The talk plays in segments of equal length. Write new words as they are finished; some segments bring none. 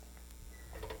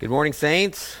Good morning,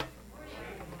 saints.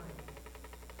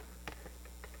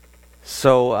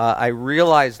 So I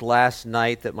realized last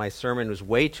night that my sermon was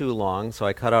way too long, so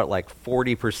I cut out like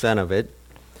 40% of it.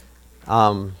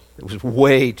 It was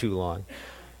way too long.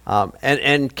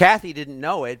 And Kathy didn't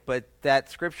know it, but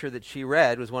that scripture that she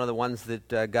read was one of the ones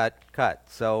that got cut.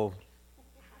 So,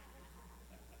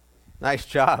 nice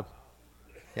job.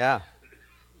 Yeah.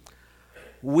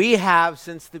 We have,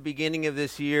 since the beginning of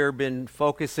this year, been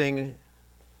focusing...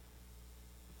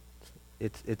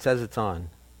 It says it's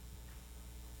on.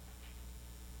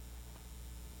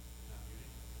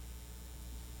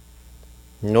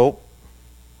 Nope.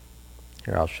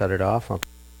 Here, I'll shut it off.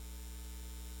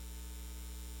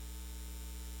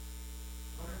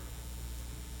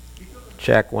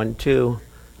 Check, 1, 2.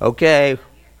 Okay.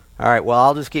 All right, well,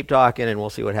 I'll just keep talking and we'll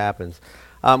see what happens.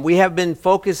 We have been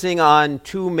focusing on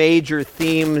two major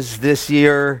themes this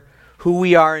year: who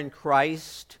we are in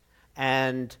Christ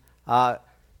and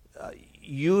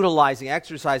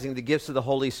exercising the gifts of the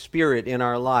Holy Spirit in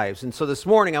our lives. And so this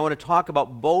morning I want to talk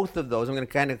about both of those. I'm going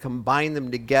to kind of combine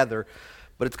them together,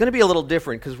 but it's going to be a little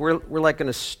different because we're like going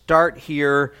to start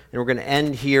here and we're going to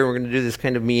end here. We're going to do this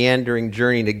kind of meandering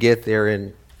journey to get there,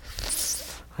 and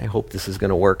I hope this is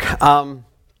going to work.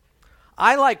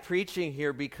 I like preaching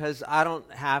here because I don't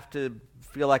have to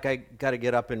feel like I got to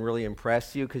get up and really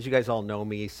impress you, because you guys all know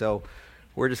me, so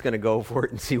we're just going to go for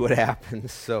it and see what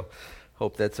happens. So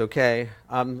hope that's okay.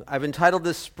 I've entitled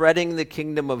this Spreading the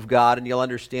Kingdom of God, and you'll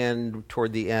understand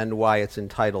toward the end why it's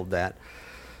entitled that.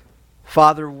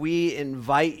 Father, we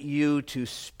invite you to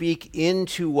speak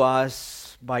into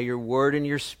us by your word and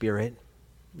your spirit.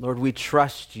 Lord, we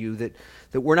trust you that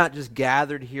we're not just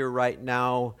gathered here right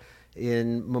now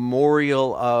in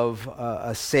memorial of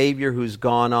a Savior who's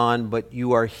gone on, but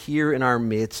you are here in our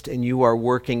midst and you are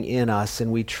working in us,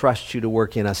 and we trust you to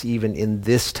work in us even in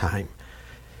this time.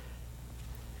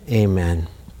 Amen.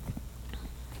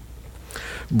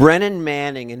 Brennan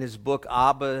Manning, in his book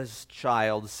Abba's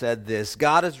Child, said this: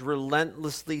 God is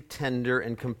relentlessly tender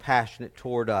and compassionate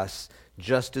toward us,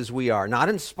 just as we are. Not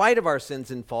in spite of our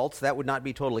sins and faults, that would not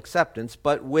be total acceptance,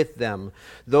 but with them.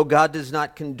 Though God does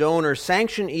not condone or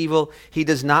sanction evil, he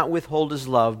does not withhold his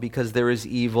love because there is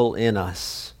evil in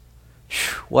us.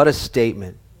 Whew, what a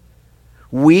statement.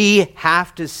 We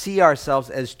have to see ourselves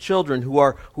as children who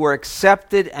are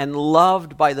accepted and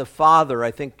loved by the Father.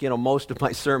 I think, most of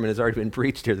my sermon has already been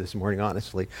preached here this morning,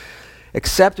 honestly.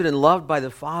 Accepted and loved by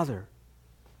the Father,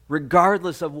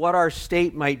 regardless of what our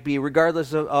state might be,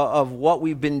 regardless of what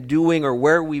we've been doing or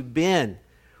where we've been.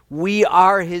 We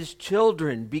are his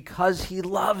children because he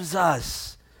loves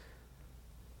us.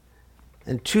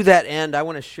 And to that end, I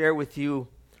want to share with you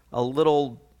a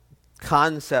little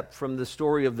concept from the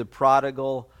story of the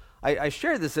prodigal. I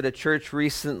shared this at a church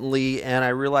recently, and I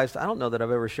realized I don't know that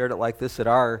I've ever shared it like this in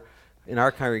our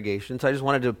congregation. So I just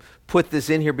wanted to put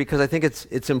this in here because I think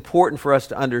it's important for us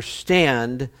to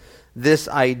understand this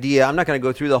idea. I'm not going to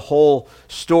go through the whole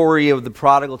story of the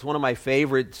prodigal. It's one of my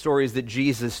favorite stories that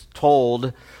Jesus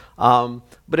told.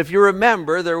 But if you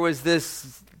remember, there was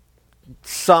this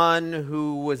son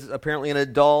who was apparently an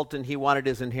adult, and he wanted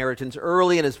his inheritance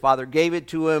early, and his father gave it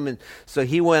to him, and so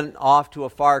he went off to a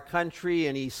far country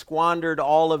and he squandered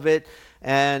all of it,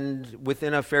 and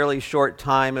within a fairly short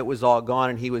time it was all gone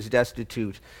and he was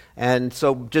destitute. And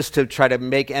so just to try to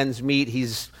make ends meet, he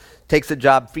takes a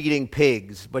job feeding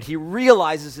pigs, but he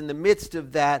realizes in the midst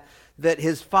of that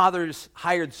his father's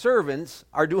hired servants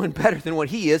are doing better than what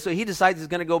he is, so he decides he's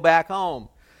going to go back home.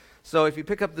 So if you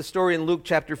pick up the story in Luke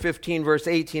chapter 15, verse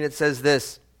 18, it says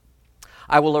this: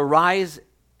 I will arise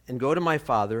and go to my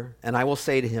father, and I will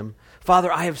say to him,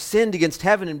 Father, I have sinned against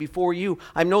heaven and before you.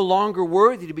 I'm no longer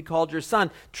worthy to be called your son.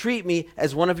 Treat me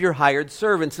as one of your hired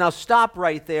servants. Now stop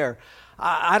right there.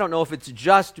 I don't know if it's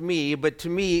just me, but to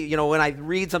me, when I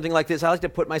read something like this, I like to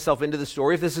put myself into the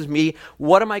story. If this is me,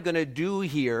 what am I going to do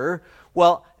here?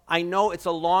 Well, I know it's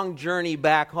a long journey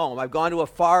back home. I've gone to a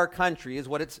far country, is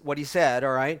what he said,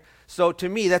 all right? So to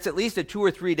me, that's at least a 2 or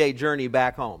 3 day journey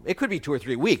back home. It could be 2 or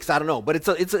 3 weeks, I don't know, but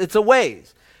it's a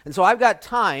ways. And so I've got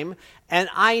time, and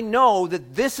I know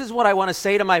that this is what I want to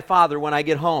say to my father when I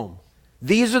get home.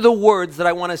 These are the words that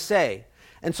I want to say.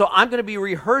 And so I'm going to be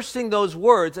rehearsing those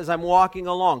words as I'm walking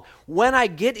along. When I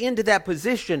get into that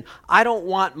position, I don't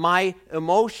want my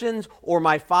emotions or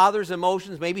my father's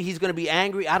emotions. Maybe he's going to be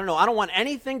angry. I don't know. I don't want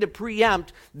anything to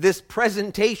preempt this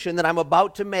presentation that I'm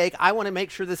about to make. I want to make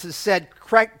sure this is said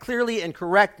clearly and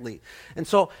correctly. And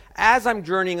so as I'm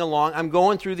journeying along, I'm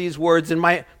going through these words in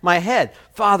my head.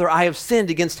 Father, I have sinned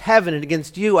against heaven and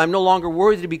against you. I'm no longer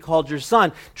worthy to be called your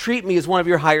son. Treat me as one of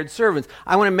your hired servants.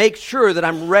 I want to make sure that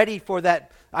I'm ready for that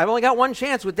I've only got one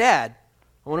chance with Dad.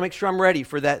 I want to make sure I'm ready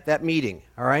for that meeting.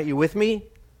 All right, you with me?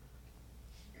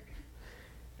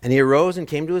 And he arose and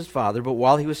came to his father, but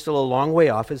while he was still a long way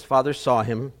off, his father saw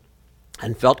him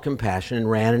and felt compassion and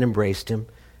ran and embraced him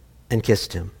and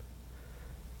kissed him.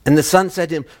 And the son said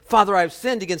to him, Father, I have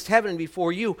sinned against heaven and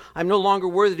before you. I'm no longer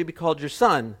worthy to be called your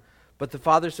son. But the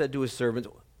father said to his servants,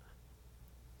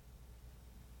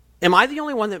 am I the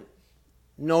only one that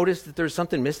noticed that there's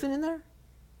something missing in there?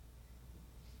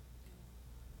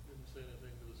 Didn't say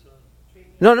anything to the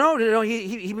son. No.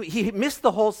 He missed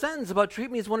the whole sentence about treat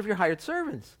me as one of your hired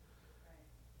servants.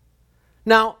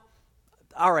 Now,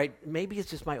 all right, maybe it's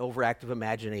just my overactive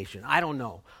imagination. I don't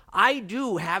know. I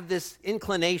do have this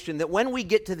inclination that when we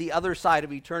get to the other side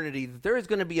of eternity, that there is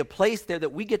going to be a place there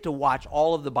that we get to watch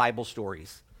all of the Bible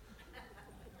stories.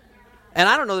 And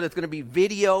I don't know that it's going to be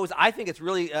videos. I think it's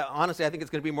really, honestly, I think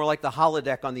it's going to be more like the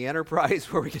holodeck on the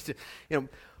Enterprise where we get to,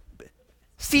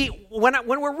 See, when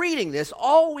we're reading this,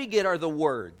 all we get are the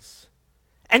words.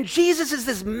 And Jesus is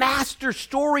this master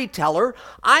storyteller.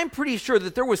 I'm pretty sure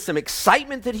that there was some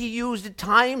excitement that he used at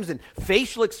times and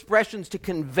facial expressions to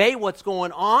convey what's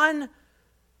going on.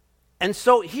 And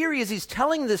so here he is, he's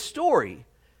telling this story.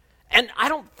 And I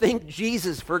don't think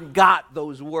Jesus forgot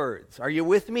those words. Are you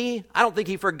with me? I don't think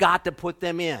he forgot to put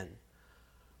them in.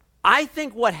 I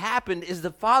think what happened is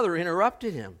the father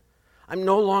interrupted him. I'm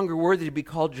no longer worthy to be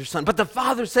called your son. But the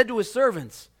father said to his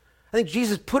servants, I think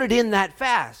Jesus put it in that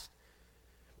fast.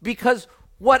 Because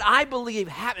what I believe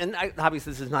happened,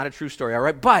 obviously this is not a true story, all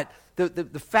right? But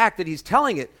the fact that he's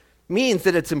telling it means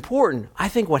that it's important. I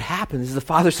think what happens is the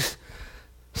father says,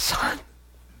 son,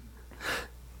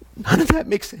 none of that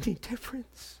makes any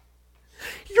difference.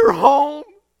 You're home.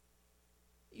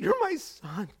 You're my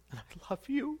son, and I love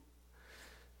you.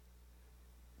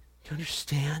 Do you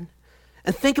understand?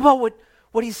 And think about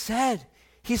what he said.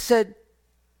 He said,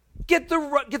 get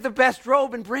the best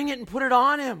robe and bring it and put it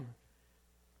on him.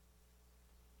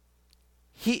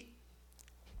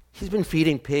 He's been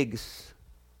feeding pigs.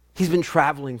 He's been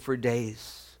traveling for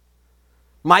days.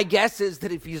 My guess is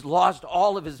that if he's lost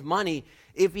all of his money,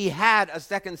 if he had a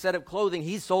second set of clothing,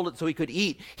 he sold it so he could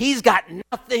eat. He's got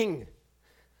nothing.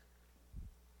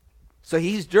 So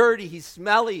he's dirty, he's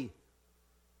smelly.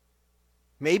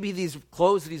 Maybe these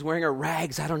clothes that he's wearing are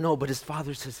rags, I don't know, but his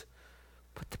father says,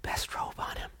 put the best robe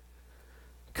on him.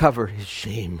 Cover his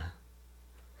shame.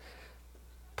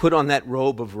 Put on that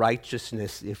robe of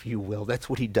righteousness, if you will. That's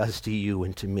what he does to you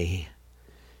and to me.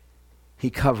 He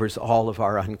covers all of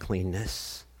our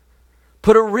uncleanness.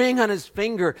 Put a ring on his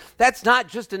finger. That's not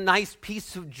just a nice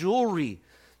piece of jewelry.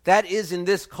 That is, in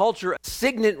this culture, a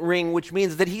signet ring, which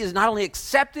means that he is not only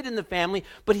accepted in the family,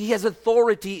 but he has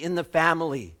authority in the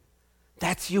family.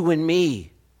 That's you and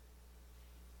me.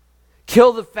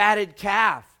 Kill the fatted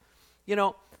calf.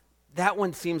 That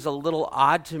one seems a little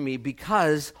odd to me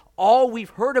because all we've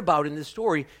heard about in this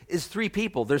story is three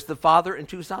people. There's the father and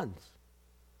two sons.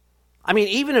 I mean,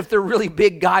 even if they're really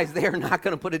big guys, they are not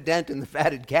going to put a dent in the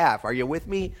fatted calf. Are you with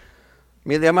me? I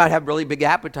mean, they might have really big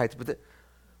appetites.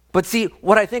 But see,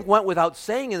 what I think went without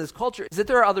saying in this culture is that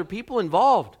there are other people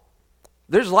involved.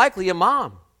 There's likely a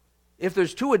mom. If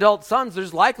there's two adult sons,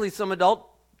 there's likely some adult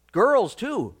girls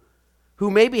too,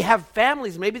 who maybe have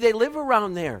families. Maybe they live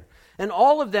around there. And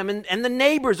all of them and the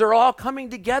neighbors are all coming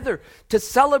together to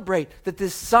celebrate that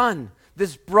this son,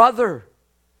 this brother,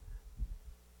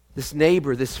 this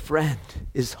neighbor, this friend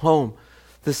is home.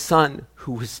 The son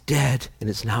who was dead and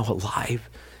is now alive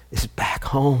is back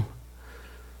home.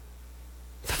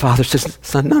 The father says,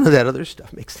 son, none of that other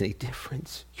stuff makes any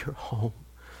difference. You're home.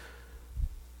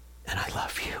 And I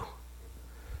love you.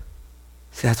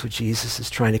 See, that's what Jesus is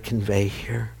trying to convey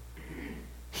here.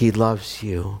 He loves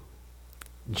you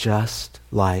just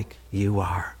like you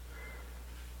are.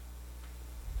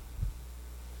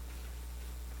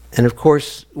 And of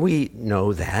course, we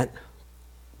know that.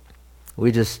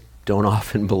 We just don't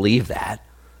often believe that.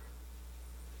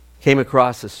 Came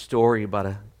across a story about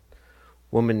a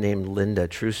woman named Linda,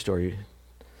 true story.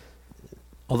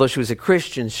 Although she was a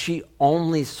Christian, she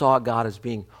only saw God as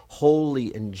being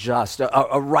holy and just,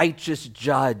 a righteous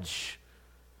judge.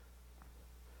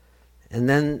 And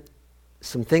then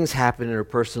some things happened in her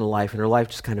personal life, and her life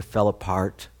just kind of fell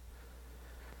apart.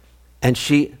 And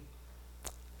she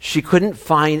couldn't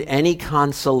find any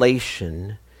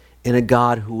consolation in a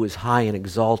God who was high and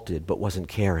exalted but wasn't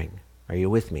caring. Are you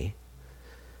with me?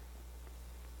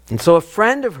 And so a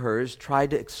friend of hers tried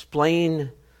to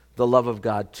explain the love of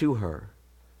God to her.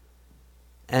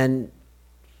 And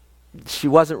she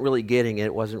wasn't really getting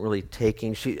it, wasn't really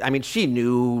taking. She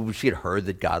knew, she had heard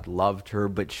that God loved her,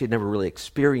 but she had never really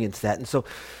experienced that. And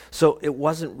so it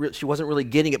wasn't. She wasn't really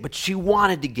getting it, but she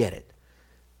wanted to get it.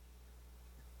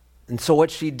 And so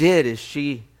what she did is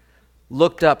she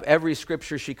looked up every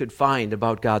scripture she could find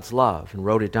about God's love and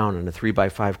wrote it down on a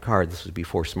 3x5 card. This was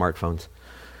before smartphones.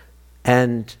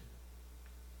 And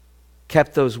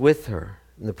kept those with her.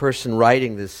 And the person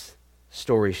writing this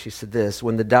story, she said this: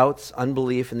 when the doubts,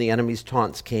 unbelief, and the enemy's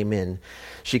taunts came in,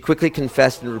 she quickly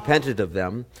confessed and repented of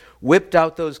them, whipped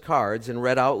out those cards, and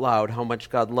read out loud how much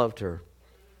God loved her.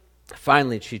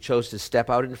 Finally, she chose to step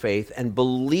out in faith and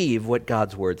believe what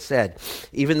God's word said.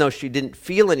 Even though she didn't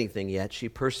feel anything yet, she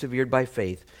persevered by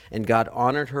faith, and God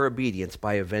honored her obedience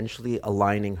by eventually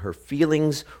aligning her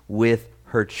feelings with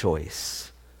her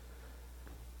choice.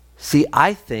 See,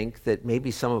 I think that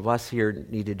maybe some of us here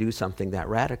need to do something that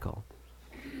radical.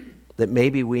 That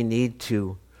maybe we need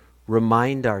to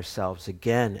remind ourselves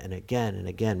again and again and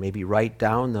again, maybe write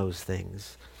down those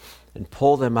things and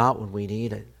pull them out when we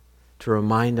need it, to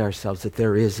remind ourselves that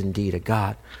there is indeed a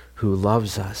God who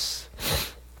loves us.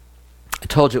 I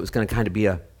told you it was going to kind of be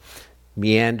a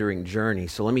meandering journey,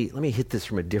 so let me hit this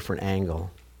from a different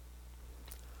angle.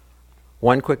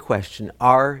 One quick question: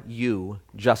 are you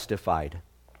justified?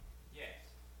 Yes.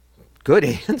 Good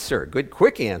answer. Good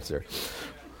quick answer.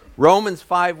 Romans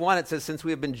 5:1, it says, since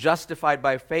we have been justified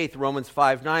by faith. Romans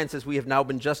 5:9 says, we have now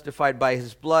been justified by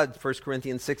his blood. 1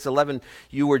 Corinthians 6:11,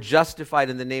 you were justified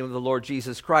in the name of the Lord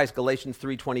Jesus Christ. Galatians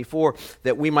 3:24,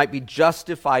 that we might be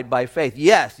justified by faith.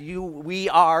 Yes, we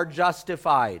are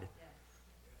justified.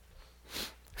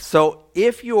 So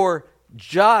if you're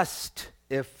justified,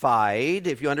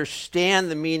 if you understand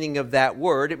the meaning of that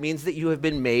word, it means that you have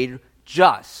been made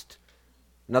just.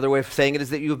 Another way of saying it is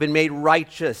that you have been made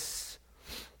righteous.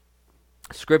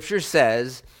 Scripture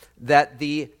says that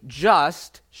the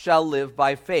just shall live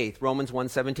by faith. Romans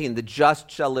 1:17, the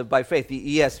just shall live by faith.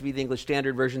 The ESV, the English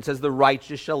Standard Version, says the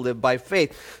righteous shall live by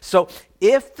faith. So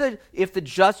if the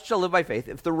just shall live by faith,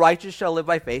 if the righteous shall live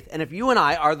by faith, and if you and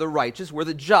I are the righteous, we're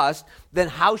the just, then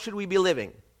how should we be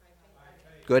living?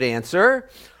 Good answer.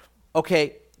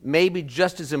 Okay, maybe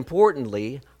just as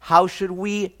importantly, how should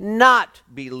we not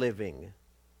be living?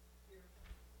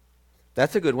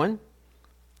 That's a good one.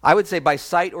 I would say by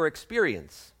sight or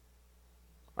experience.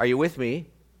 Are you with me?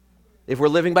 If we're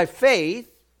living by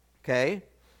faith, okay. All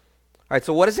right,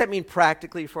 so what does that mean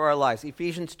practically for our lives?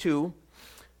 Ephesians 2,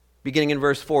 beginning in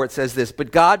verse 4, it says this: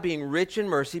 but God, being rich in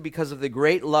mercy because of the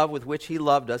great love with which he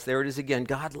loved us, there it is again,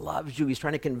 God loves you. He's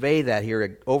trying to convey that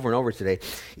here over and over today.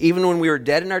 Even when we were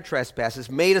dead in our trespasses,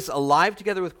 made us alive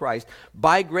together with Christ.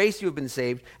 By grace you have been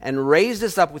saved, and raised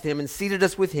us up with him and seated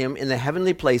us with him in the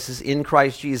heavenly places in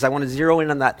Christ Jesus. I want to zero in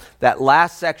on that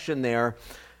last section there.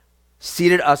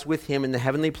 Seated us with him in the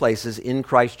heavenly places in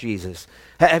Christ Jesus.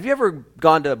 Have you ever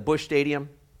gone to Busch Stadium?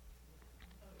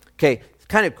 Okay.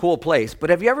 Kind of cool place, but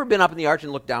have you ever been up in the arch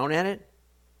and looked down at it?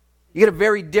 You get a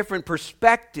very different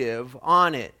perspective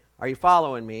on it. Are you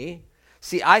following me?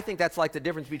 See, I think that's like the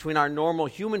difference between our normal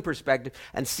human perspective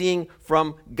and seeing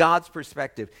from God's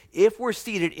perspective. If we're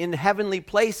seated in heavenly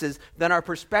places, then our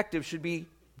perspective should be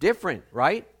different,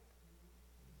 right?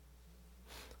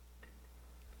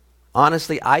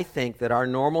 Honestly, I think that our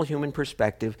normal human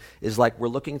perspective is like we're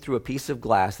looking through a piece of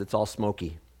glass that's all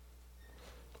smoky.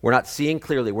 We're not seeing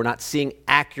clearly. We're not seeing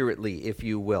accurately, if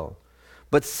you will.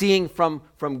 But seeing from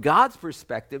God's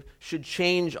perspective should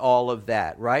change all of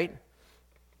that, right?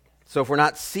 So if we're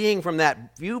not seeing from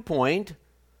that viewpoint,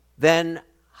 then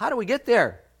how do we get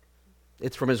there?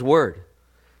 It's from his word.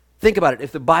 Think about it.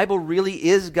 If the Bible really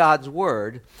is God's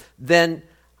word, then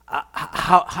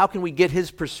how can we get his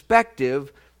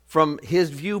perspective from his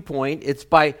viewpoint? It's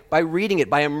by reading it,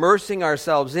 by immersing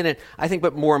ourselves in it. I think,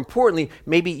 but more importantly,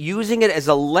 maybe using it as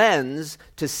a lens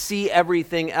to see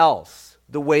everything else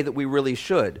the way that we really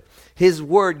should. His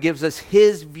word gives us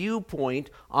his viewpoint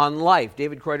on life.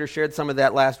 David Kreuter shared some of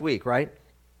that last week, right?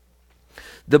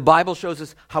 The Bible shows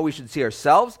us how we should see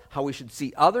ourselves, how we should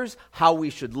see others, how we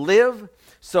should live.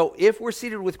 So if we're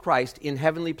seated with Christ in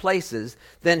heavenly places,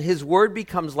 then his word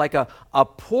becomes like a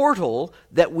portal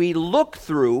that we look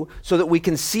through so that we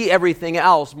can see everything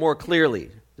else more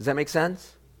clearly. Does that make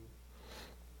sense?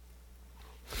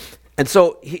 And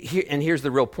so, here's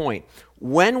the real point.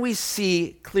 When we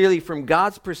see clearly from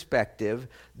God's perspective,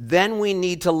 then we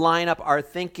need to line up our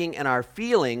thinking and our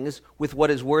feelings with what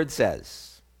his word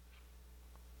says.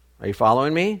 Are you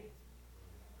following me?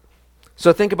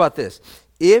 So think about this.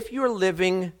 If you're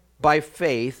living by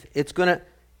faith, it's going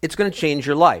to change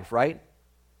your life, right?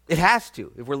 It has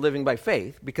to if we're living by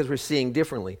faith because we're seeing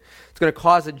differently. It's going to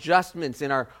cause adjustments in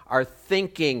our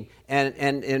thinking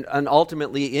and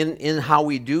ultimately in how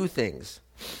we do things.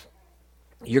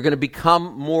 You're going to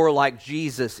become more like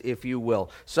Jesus, if you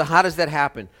will. So how does that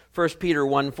happen? 1 Peter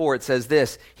 1:4, it says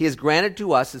this, He has granted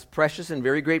to us His precious and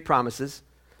very great promises,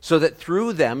 so that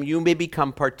through them you may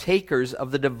become partakers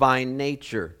of the divine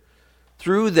nature.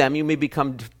 Through them you may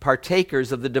become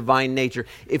partakers of the divine nature.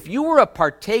 If you were a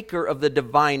partaker of the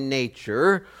divine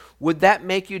nature, would that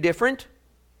make you different?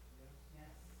 Yes.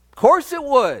 Of course it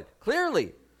would,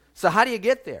 clearly. So how do you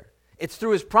get there? It's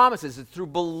through His promises. It's through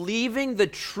believing the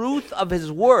truth of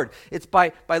His word. It's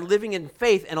by living in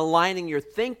faith and aligning your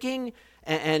thinking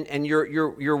and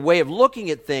your way of looking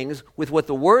at things with what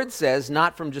the word says,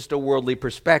 not from just a worldly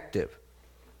perspective.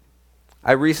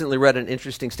 I recently read an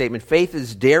interesting statement. Faith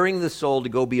is daring the soul to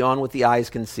go beyond what the eyes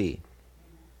can see.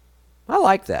 I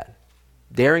like that.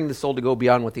 Daring the soul to go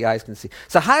beyond what the eyes can see.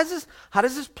 So how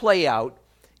does this play out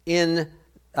in,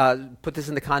 put this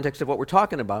in the context of what we're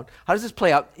talking about, how does this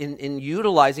play out in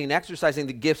utilizing and exercising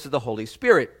the gifts of the Holy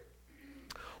Spirit?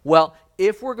 Well,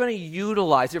 if we're going to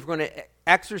utilize, if we're going to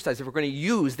exercise, if we're going to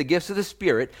use the gifts of the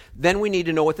Spirit, then we need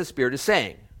to know what the Spirit is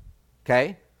saying.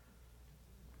 Okay?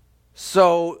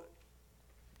 So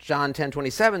John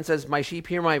 10:27 says, My sheep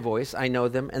hear my voice, I know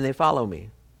them, and they follow me.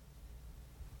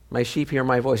 My sheep hear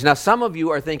my voice. Now, some of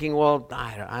you are thinking, well,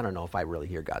 I don't know if I really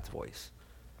hear God's voice.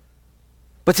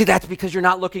 But see, that's because you're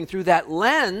not looking through that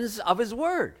lens of His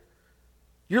Word.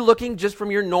 You're looking just from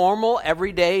your normal,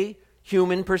 everyday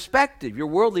human perspective, your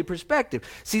worldly perspective.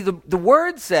 See, the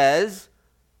Word says,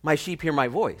 my sheep hear my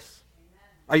voice. Amen.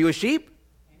 Are you a sheep?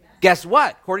 Amen. Guess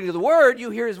what? According to the Word,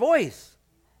 you hear His voice.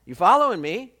 You following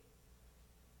me?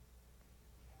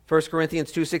 1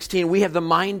 Corinthians 2:16, we have the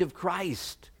mind of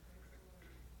Christ.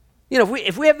 You know,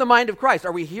 if we have the mind of Christ,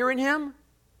 are we hearing Him?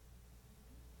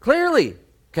 Clearly,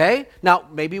 okay? Now,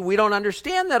 maybe we don't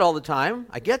understand that all the time.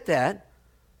 I get that.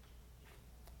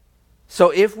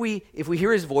 So if we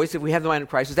hear His voice, if we have the mind of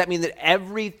Christ, does that mean that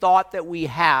every thought that we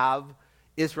have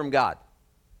is from God?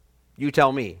 You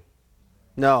tell me.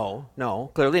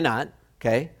 No, clearly not,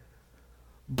 okay?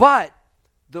 But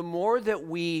the more that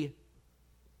we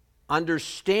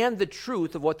understand the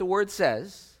truth of what the Word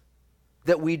says,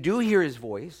 that we do hear His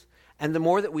voice, and the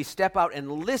more that we step out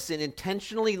and listen,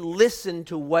 intentionally listen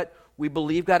to what we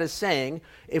believe God is saying,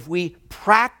 if we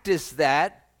practice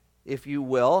that, if you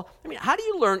will, I mean, how do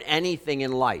you learn anything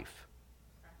in life?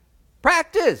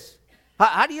 Practice.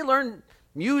 How do you learn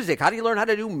music? How do you learn how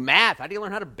to do math? How do you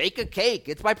learn how to bake a cake?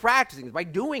 It's by practicing. It's by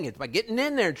doing it. It's by getting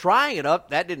in there and trying it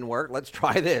up. That didn't work. Let's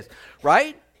try this,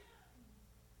 right?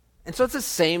 And so it's the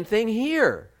same thing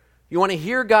here. You want to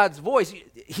hear God's voice.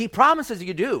 He promises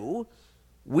you do.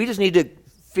 We just need to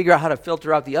figure out how to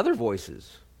filter out the other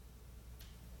voices.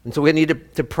 And so we need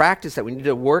to practice that. We need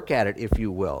to work at it, if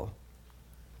you will.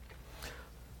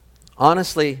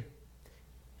 Honestly,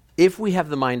 if we have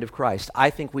the mind of Christ, I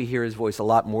think we hear His voice a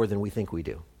lot more than we think we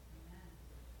do.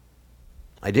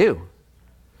 I do.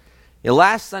 You know,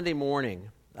 last Sunday morning,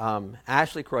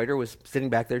 Ashley Kreuter was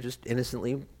sitting back there just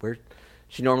innocently where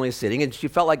she normally is sitting, and she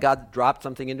felt like God dropped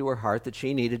something into her heart that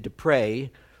she needed to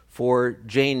pray for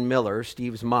Jane Miller,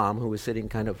 Steve's mom, who was sitting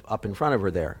kind of up in front of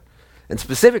her there. And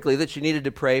specifically that she needed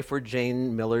to pray for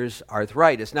Jane Miller's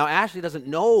arthritis. Now, Ashley doesn't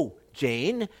know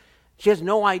Jane. She has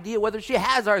no idea whether she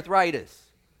has arthritis.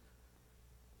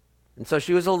 And so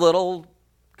she was a little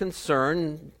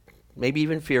concerned, maybe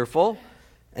even fearful.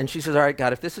 And she says, all right,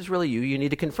 God, if this is really you, you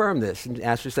need to confirm this. And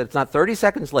Ashley said, it's not 30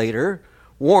 seconds later.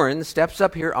 Warren steps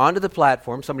up here onto the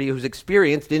platform, somebody who's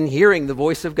experienced in hearing the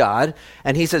voice of God,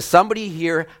 and he says, somebody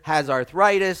here has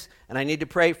arthritis, and I need to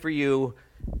pray for you.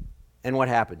 And what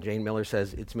happened? Jane Miller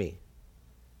says, it's me.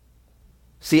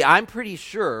 See, I'm pretty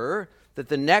sure that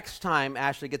the next time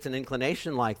Ashley gets an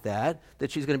inclination like that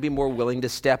she's going to be more willing to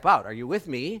step out. Are you with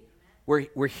me?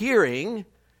 We're hearing,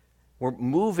 we're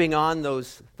moving on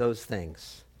those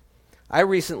things. I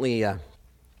recently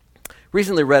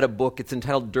read a book. It's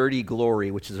entitled Dirty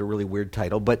Glory, which is a really weird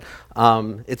title, but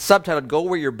it's subtitled Go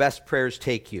Where Your Best Prayers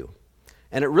Take You.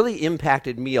 And it really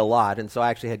impacted me a lot, and so I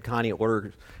actually had Connie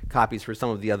order copies for some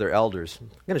of the other elders. I'm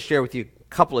going to share with you a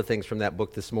couple of things from that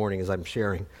book this morning as I'm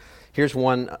sharing. Here's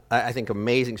one, I think,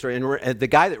 amazing story. And the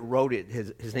guy that wrote it,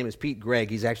 his name is Pete Greig.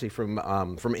 He's actually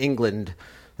from England.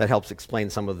 That helps explain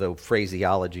some of the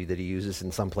phraseology that he uses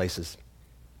in some places.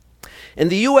 In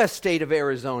the U.S. state of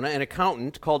Arizona, an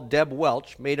accountant called Deb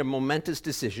Welch made a momentous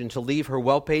decision to leave her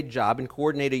well-paid job and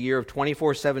coordinate a year of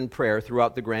 24/7 prayer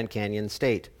throughout the Grand Canyon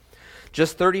state.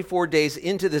 Just 34 days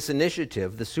into this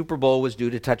initiative, the Super Bowl was due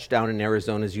to touch down in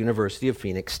Arizona's University of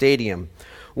Phoenix Stadium.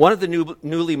 One of the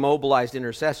newly mobilized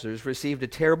intercessors received a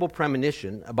terrible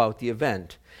premonition about the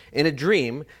event. In a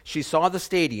dream, she saw the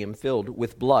stadium filled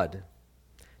with blood.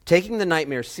 Taking the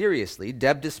nightmare seriously,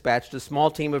 Deb dispatched a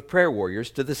small team of prayer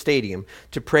warriors to the stadium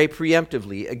to pray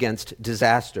preemptively against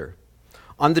disaster.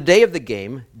 On the day of the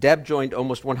game, Deb joined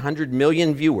almost 100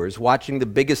 million viewers watching the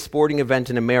biggest sporting event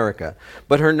in America,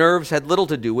 but her nerves had little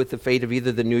to do with the fate of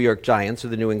either the New York Giants or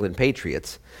the New England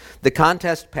Patriots. The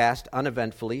contest passed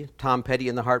uneventfully. Tom Petty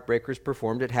and the Heartbreakers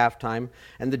performed at halftime,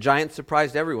 and the Giants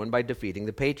surprised everyone by defeating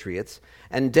the Patriots,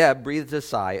 and Deb breathed a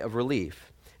sigh of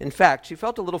relief. In fact, she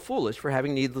felt a little foolish for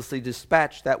having needlessly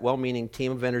dispatched that well-meaning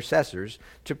team of intercessors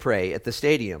to pray at the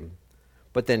stadium.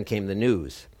 But then came the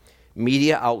news.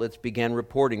 Media outlets began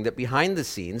reporting that behind the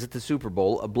scenes at the Super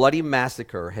Bowl, a bloody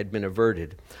massacre had been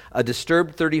averted. A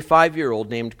disturbed 35-year-old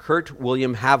named Kurt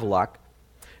William Havelock,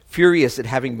 furious at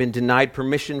having been denied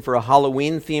permission for a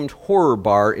Halloween-themed horror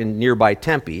bar in nearby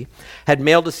Tempe, had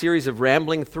mailed a series of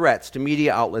rambling threats to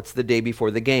media outlets the day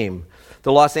before the game.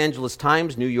 The Los Angeles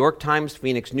Times, New York Times,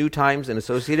 Phoenix New Times, and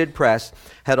Associated Press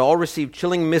had all received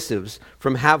chilling missives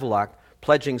from Havelock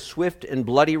pledging swift and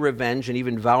bloody revenge and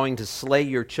even vowing to slay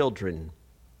your children.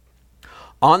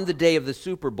 On the day of the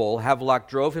Super Bowl, Havelock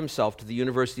drove himself to the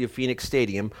University of Phoenix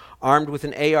Stadium armed with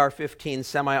an AR-15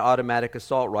 semi-automatic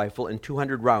assault rifle and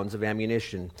 200 rounds of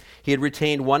ammunition. He had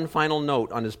retained one final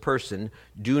note on his person: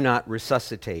 do not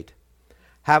resuscitate.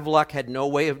 Havelock had no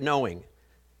way of knowing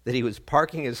that he was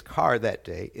parking his car that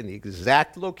day in the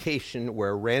exact location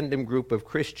where a random group of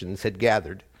Christians had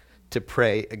gathered to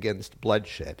pray against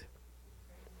bloodshed.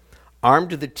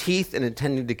 Armed to the teeth and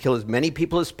intending to kill as many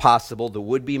people as possible, the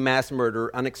would-be mass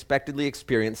murderer unexpectedly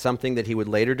experienced something that he would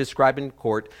later describe in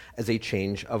court as a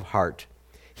change of heart.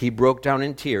 He broke down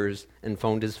in tears and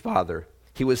phoned his father.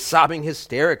 He was sobbing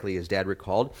hysterically, his dad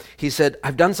recalled. He said,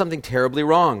 "I've done something terribly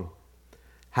wrong."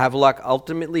 Havelock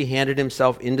ultimately handed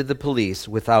himself into the police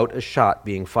without a shot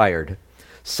being fired.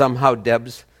 Somehow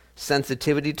Deb's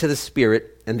sensitivity to the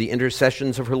Spirit and the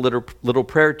intercessions of her little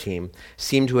prayer team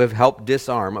seemed to have helped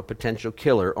disarm a potential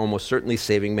killer, almost certainly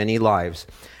saving many lives,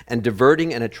 and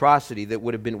diverting an atrocity that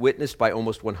would have been witnessed by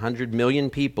almost 100 million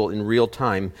people in real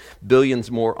time, billions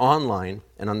more online,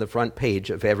 and on the front page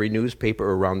of every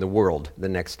newspaper around the world the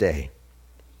next day.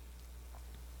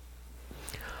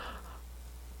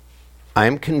 I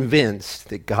am convinced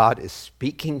that God is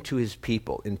speaking to his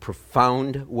people in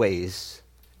profound ways,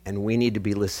 and we need to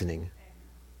be listening.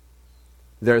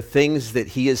 There are things that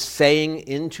he is saying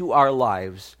into our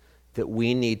lives that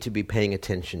we need to be paying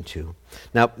attention to.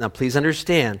 Now please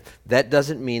understand, that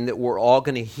doesn't mean that we're all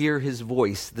going to hear his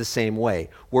voice the same way.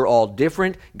 We're all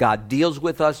different. God deals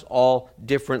with us all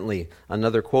differently.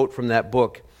 Another quote from that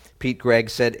book, Pete Greig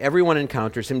said, "Everyone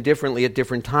encounters him differently at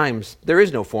different times. There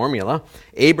is no formula.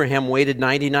 Abraham waited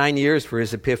 99 years for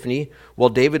his epiphany, while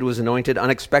David was anointed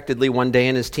unexpectedly one day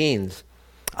in his teens.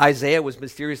 Isaiah was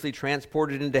mysteriously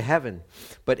transported into heaven,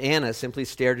 but Anna simply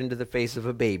stared into the face of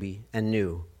a baby and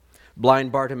knew.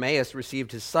 Blind Bartimaeus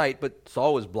received his sight, but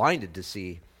Saul was blinded to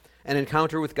see. An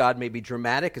encounter with God may be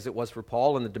dramatic, as it was for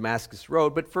Paul on the Damascus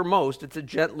Road, but for most, it's a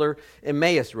gentler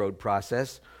Emmaus Road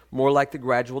process, more like the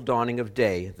gradual dawning of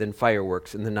day than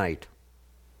fireworks in the night."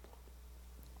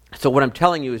 So what I'm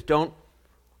telling you is don't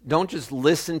just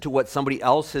listen to what somebody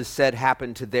else has said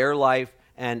happened to their life,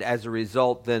 and as a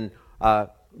result, then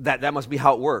that must be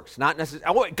how it works. Not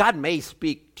necessarily. God may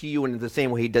speak to you in the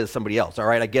same way he does somebody else, all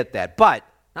right? I get that. But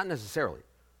not necessarily.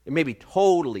 It may be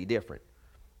totally different.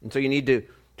 And so you need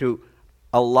to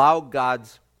allow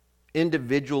God's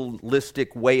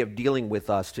individualistic way of dealing with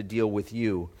us to deal with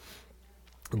you.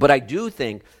 But I do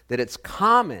think that it's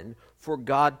common for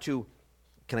God to,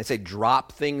 can I say,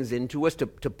 drop things into us, to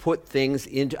put things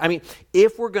into, I mean,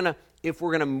 if we're going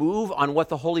to move on what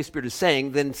the Holy Spirit is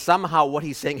saying, then somehow what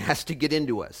he's saying has to get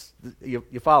into us. You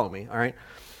follow me, all right?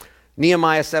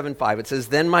 Nehemiah 7:5, it says,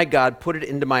 "Then my God put it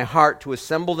into my heart to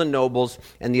assemble the nobles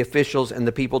and the officials and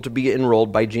the people to be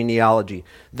enrolled by genealogy."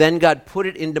 Then God put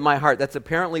it into my heart. That's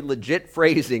apparently legit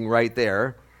phrasing right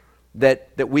there, that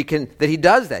he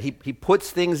does that. He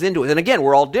puts things into it. And again,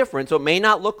 we're all different, so it may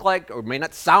not look like or may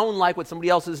not sound like what somebody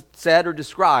else has said or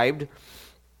described.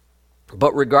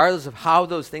 But regardless of how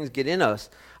those things get in us,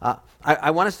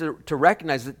 I want us to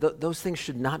recognize that those things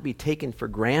should not be taken for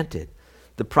granted.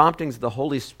 The promptings of the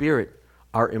Holy Spirit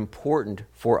are important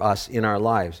for us in our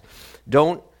lives.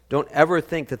 Don't ever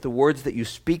think that the words that you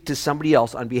speak to somebody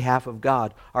else on behalf of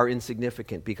God are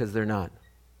insignificant, because they're not.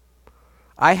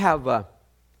 I have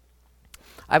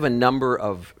I have a number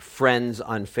of friends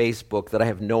on Facebook that I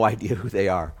have no idea who they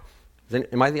are.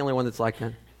 Am I the only one that's like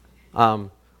that?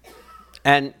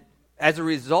 And as a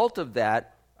result of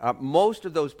that, most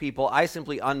of those people I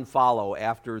simply unfollow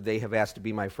after they have asked to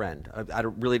be my friend. I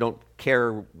really don't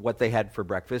care what they had for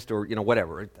breakfast or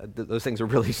whatever. Those things are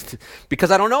really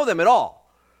because I don't know them at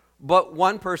all. But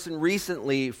one person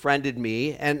recently friended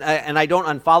me, and I don't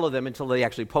unfollow them until they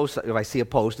actually post. If I see a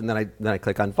post, and then I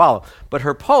click unfollow. But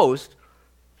her post,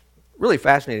 really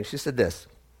fascinating. She said this: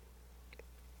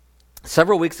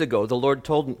 several weeks ago, the Lord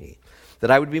told me that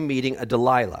I would be meeting a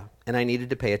Delilah, and I needed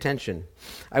to pay attention.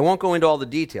 I won't go into all the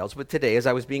details, but today, as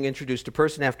I was being introduced to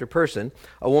person after person,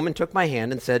 a woman took my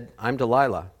hand and said, "I'm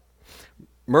Delilah."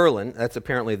 Merlin, that's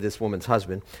apparently this woman's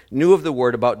husband, knew of the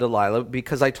word about Delilah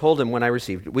because I told him when I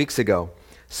received it weeks ago.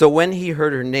 So when he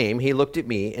heard her name, he looked at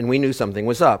me, and we knew something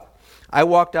was up. I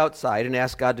walked outside and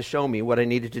asked God to show me what I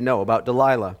needed to know about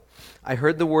Delilah. I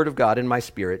heard the word of God in my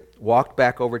spirit, walked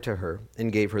back over to her,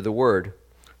 and gave her the word.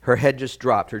 Her head just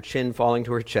dropped, her chin falling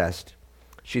to her chest.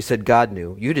 She said, "God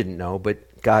knew. You didn't know,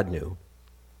 but God knew."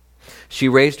 She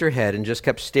raised her head and just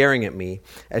kept staring at me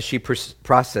as she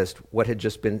processed what had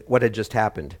just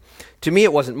happened. To me,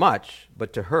 it wasn't much,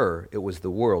 but to her, it was the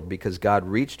world, because God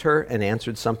reached her and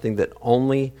answered something that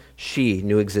only she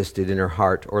knew existed in her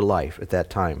heart or life at that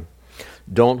time.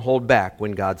 Don't hold back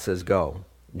when God says go.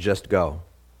 Just go.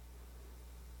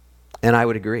 And I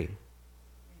would agree.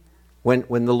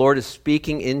 When the Lord is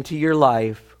speaking into your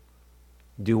life,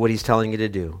 do what he's telling you to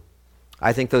do.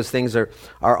 I think those things are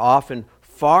often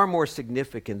far more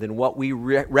significant than what we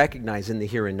recognize in the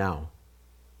here and now.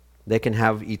 They can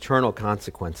have eternal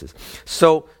consequences.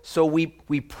 So we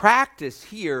practice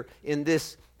here in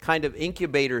this kind of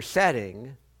incubator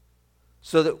setting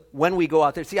so that when we go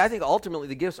out there, see, I think ultimately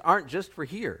the gifts aren't just for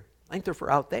here. I think they're for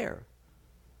out there.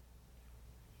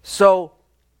 So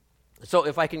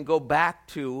if I can go back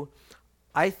to,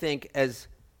 I think as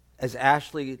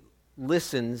Ashley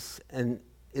listens and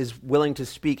is willing to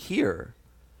speak here,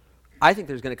 I think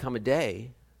there's going to come a day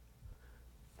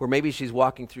where maybe she's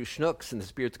walking through Schnucks and the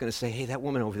Spirit's going to say, "Hey, that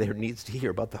woman over there needs to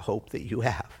hear about the hope that you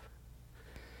have."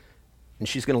 And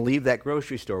she's going to leave that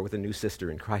grocery store with a new sister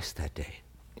in Christ that day.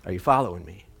 Are you following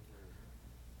me?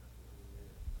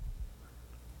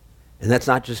 And that's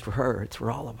not just for her, it's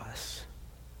for all of us.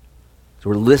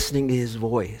 So we're listening to his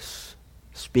voice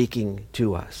speaking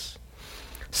to us.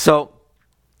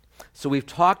 So we've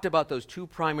talked about those two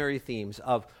primary themes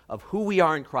of who we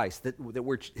are in Christ, that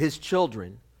we're his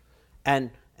children,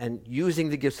 and using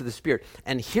the gifts of the Spirit.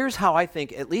 And here's how I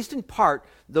think, at least in part,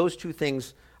 those two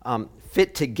things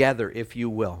fit together, if you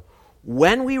will.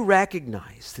 When we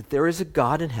recognize that there is a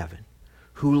God in heaven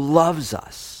who loves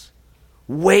us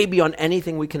way beyond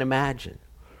anything we can imagine,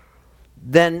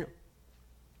 then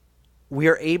we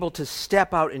are able to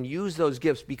step out and use those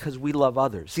gifts because we love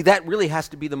others. See, that really has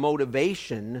to be the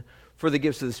motivation for the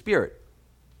gifts of the Spirit.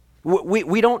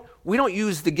 We don't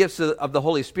use the gifts of the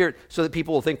Holy Spirit so that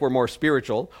people will think we're more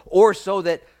spiritual, or so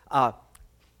that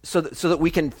we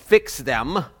can fix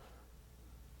them.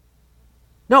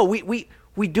 No,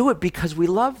 we do it because we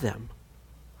love them,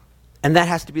 and that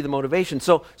has to be the motivation.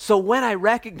 So when I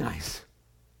recognize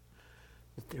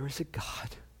that there is a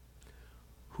God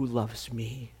who loves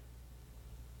me,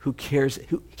 who cares,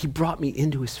 he brought me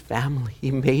into his family.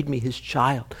 He made me his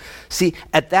child. See,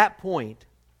 at that point,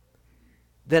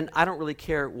 then I don't really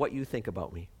care what you think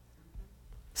about me.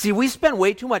 See, we spend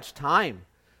way too much time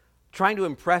trying to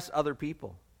impress other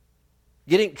people,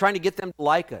 trying to get them to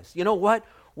like us. You know what?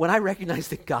 When I recognize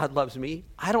that God loves me,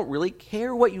 I don't really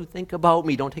care what you think about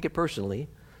me. Don't take it personally.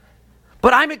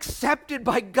 But I'm accepted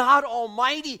by God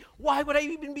Almighty. Why would I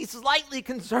even be slightly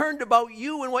concerned about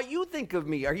you and what you think of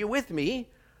me? Are you with me?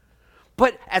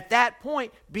 But at that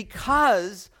point,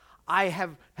 because I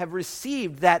have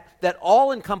received that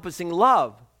all-encompassing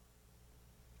love,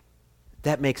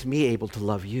 that makes me able to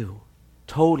love you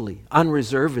totally,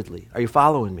 unreservedly. Are you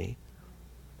following me?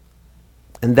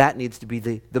 And that needs to be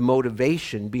the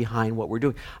motivation behind what we're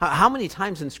doing. How many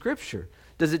times in Scripture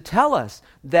does it tell us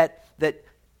that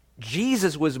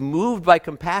Jesus was moved by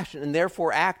compassion and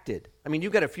therefore acted? I mean,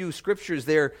 you've got a few scriptures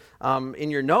there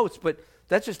in your notes, but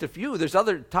that's just a few. There's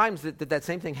other times that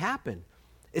same thing happened.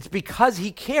 It's because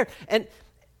he cared. And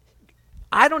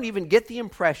I don't even get the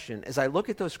impression, as I look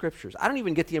at those scriptures, I don't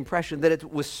even get the impression that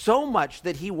it was so much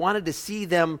that he wanted to see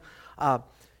them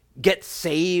get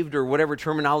saved, or whatever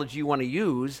terminology you want to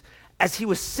use, as he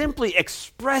was simply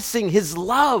expressing his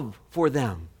love for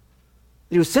them.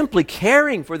 He was simply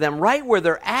caring for them right where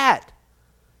they're at.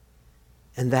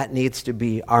 And that needs to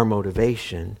be our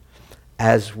motivation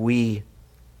as we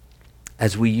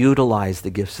as we utilize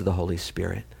the gifts of the Holy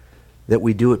Spirit, that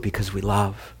we do it because we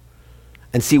love.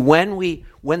 And see,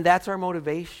 when that's our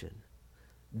motivation,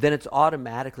 then it's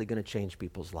automatically going to change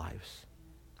people's lives.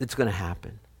 It's going to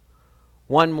happen.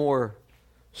 One more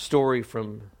story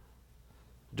from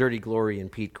Dirty Glory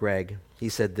and Pete Greig. He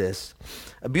said this: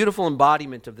 a beautiful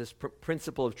embodiment of this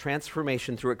principle of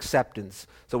transformation through acceptance.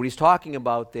 So what he's talking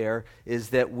about there is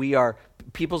that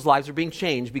people's lives are being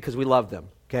changed because we love them,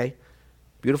 okay?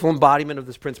 Beautiful embodiment of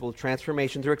this principle of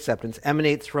transformation through acceptance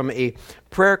emanates from a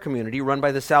prayer community run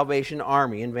by the Salvation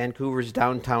Army in Vancouver's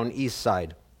downtown east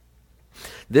side.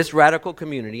 This radical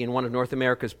community, in one of North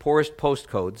America's poorest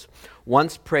postcodes,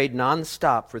 once prayed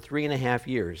nonstop for 3.5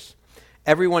 years.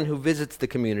 Everyone who visits the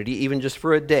community, even just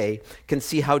for a day, can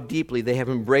see how deeply they have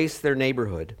embraced their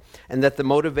neighborhood, and that the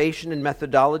motivation and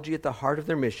methodology at the heart of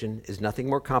their mission is nothing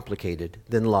more complicated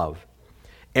than love.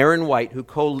 Aaron White, who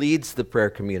co-leads the prayer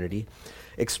community,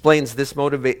 explains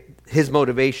his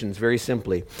motivations very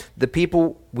simply. The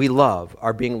people we love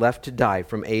are being left to die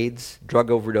from AIDS, drug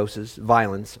overdoses,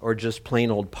 violence, or just plain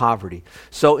old poverty.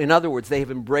 So in other words, they have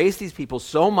embraced these people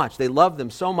so much, they love them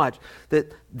so much,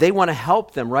 that they want to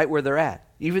help them right where they're at.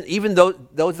 Even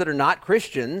those that are not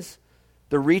Christians,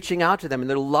 they're reaching out to them and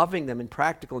they're loving them in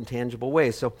practical and tangible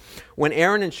ways. So when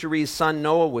Aaron and Cherie's son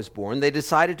Noah was born, they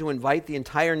decided to invite the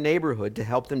entire neighborhood to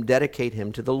help them dedicate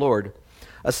him to the Lord.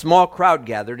 A small crowd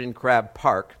gathered in Crab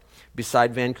Park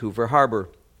beside Vancouver Harbor.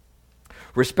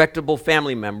 Respectable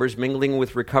family members mingling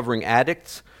with recovering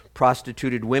addicts,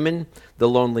 prostituted women, the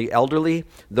lonely elderly,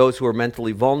 those who are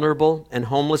mentally vulnerable, and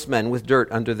homeless men with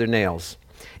dirt under their nails.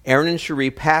 Aaron and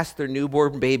Cherie passed their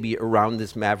newborn baby around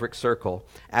this maverick circle,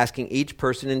 asking each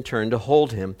person in turn to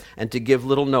hold him and to give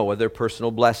little Noah their personal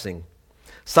blessing.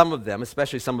 Some of them,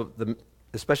 especially some of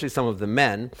the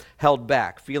men, held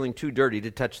back, feeling too dirty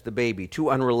to touch the baby, too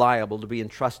unreliable to be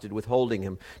entrusted with holding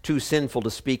him, too sinful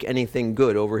to speak anything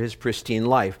good over his pristine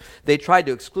life. They tried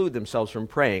to exclude themselves from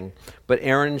praying, but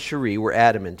Aaron and Cherie were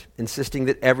adamant, insisting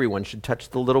that everyone should touch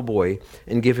the little boy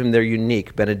and give him their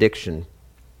unique benediction.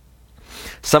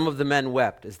 Some of the men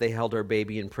wept as they held our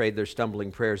baby and prayed their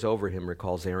stumbling prayers over him,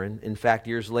 recalls Aaron. In fact,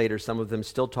 years later, some of them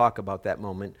still talk about that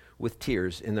moment with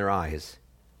tears in their eyes.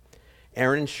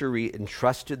 Aaron and Cherie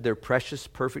entrusted their precious,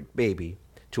 perfect baby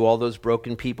to all those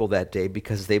broken people that day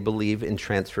because they believe in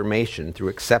transformation through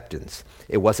acceptance.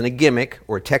 It wasn't a gimmick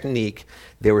or a technique.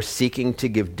 They were seeking to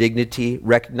give dignity,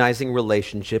 recognizing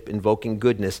relationship, invoking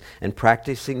goodness, and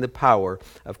practicing the power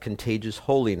of contagious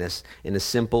holiness in a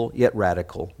simple yet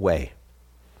radical way.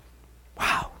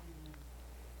 Wow.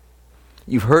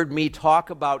 You've heard me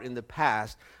talk about in the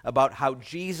past about how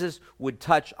Jesus would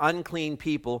touch unclean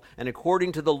people, and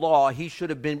according to the law, he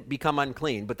should have become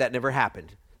unclean, but that never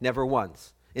happened, never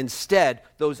once. Instead,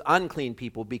 those unclean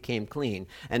people became clean.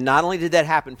 And not only did that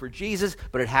happen for Jesus,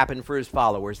 but it happened for his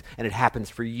followers, and it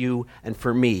happens for you and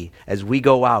for me. As we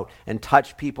go out and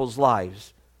touch people's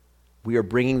lives, we are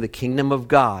bringing the kingdom of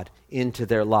God into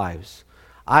their lives.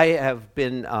 I have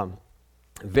been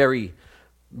very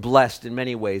blessed in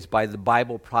many ways by the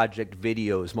Bible Project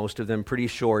videos, most of them pretty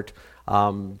short,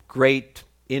 great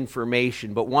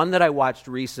information. But one that I watched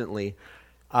recently,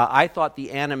 I thought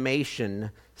the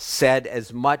animation said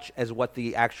as much as what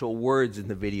the actual words in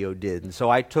the video did. And so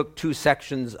I took 2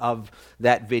 sections of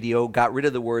that video, got rid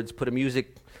of the words, put a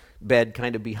music bed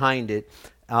kind of behind it.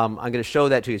 I'm going to show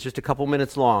that to you. It's just a couple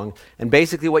minutes long. And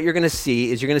basically what you're going to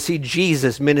see is you're going to see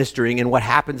Jesus ministering and what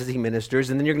happens as he ministers,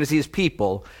 and then you're going to see his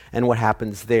people and what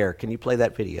happens there. Can you play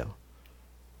that video?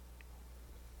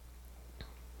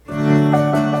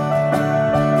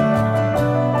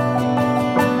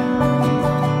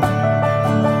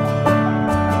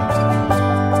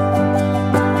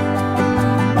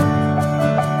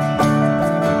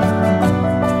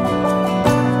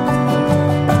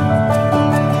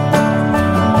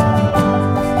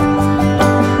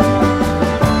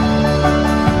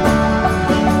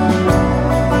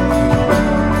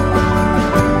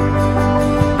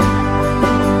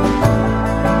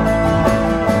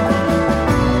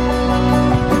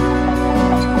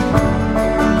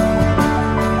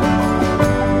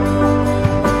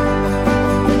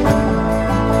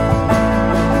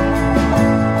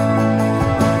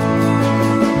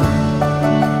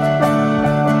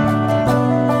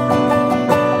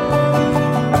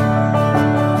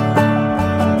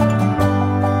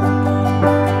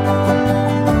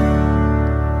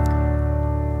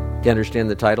 Do you understand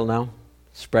the title now?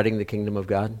 Spreading the Kingdom of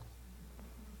God?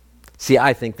 See,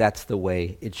 I think that's the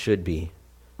way it should be,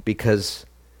 because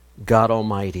God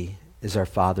Almighty is our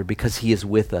Father, because he is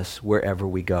with us wherever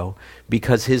we go,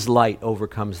 because his light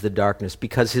overcomes the darkness,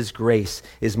 because his grace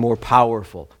is more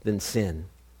powerful than sin.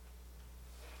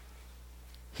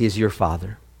 He is your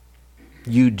Father.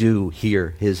 You do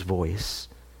hear his voice.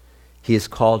 He has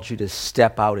called you to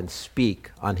step out and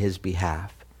speak on his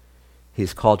behalf. He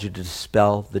has called you to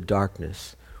dispel the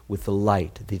darkness with the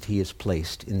light that he has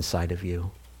placed inside of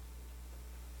you.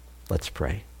 Let's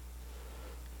pray.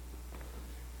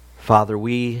 Father,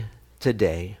 we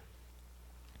today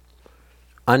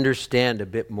understand a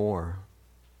bit more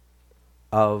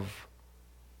of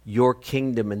your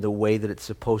kingdom and the way that it's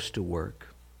supposed to work.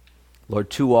 Lord,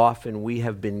 too often we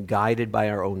have been guided by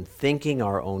our own thinking,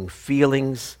 our own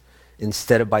feelings,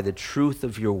 instead of by the truth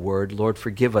of your word. Lord,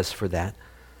 forgive us for that.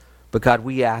 But God,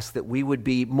 we ask that we would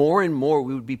be more and more,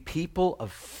 we would be people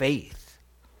of faith,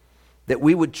 that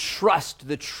we would trust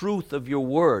the truth of your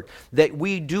word, that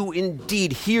we do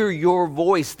indeed hear your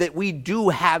voice, that we do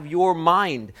have your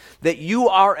mind, that you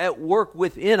are at work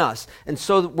within us. And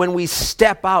so that when we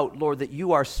step out, Lord, that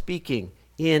you are speaking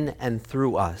in and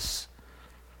through us.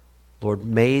 Lord,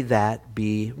 may that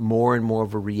be more and more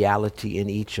of a reality in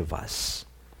each of us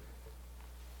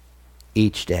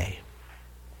each day.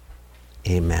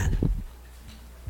 Amen.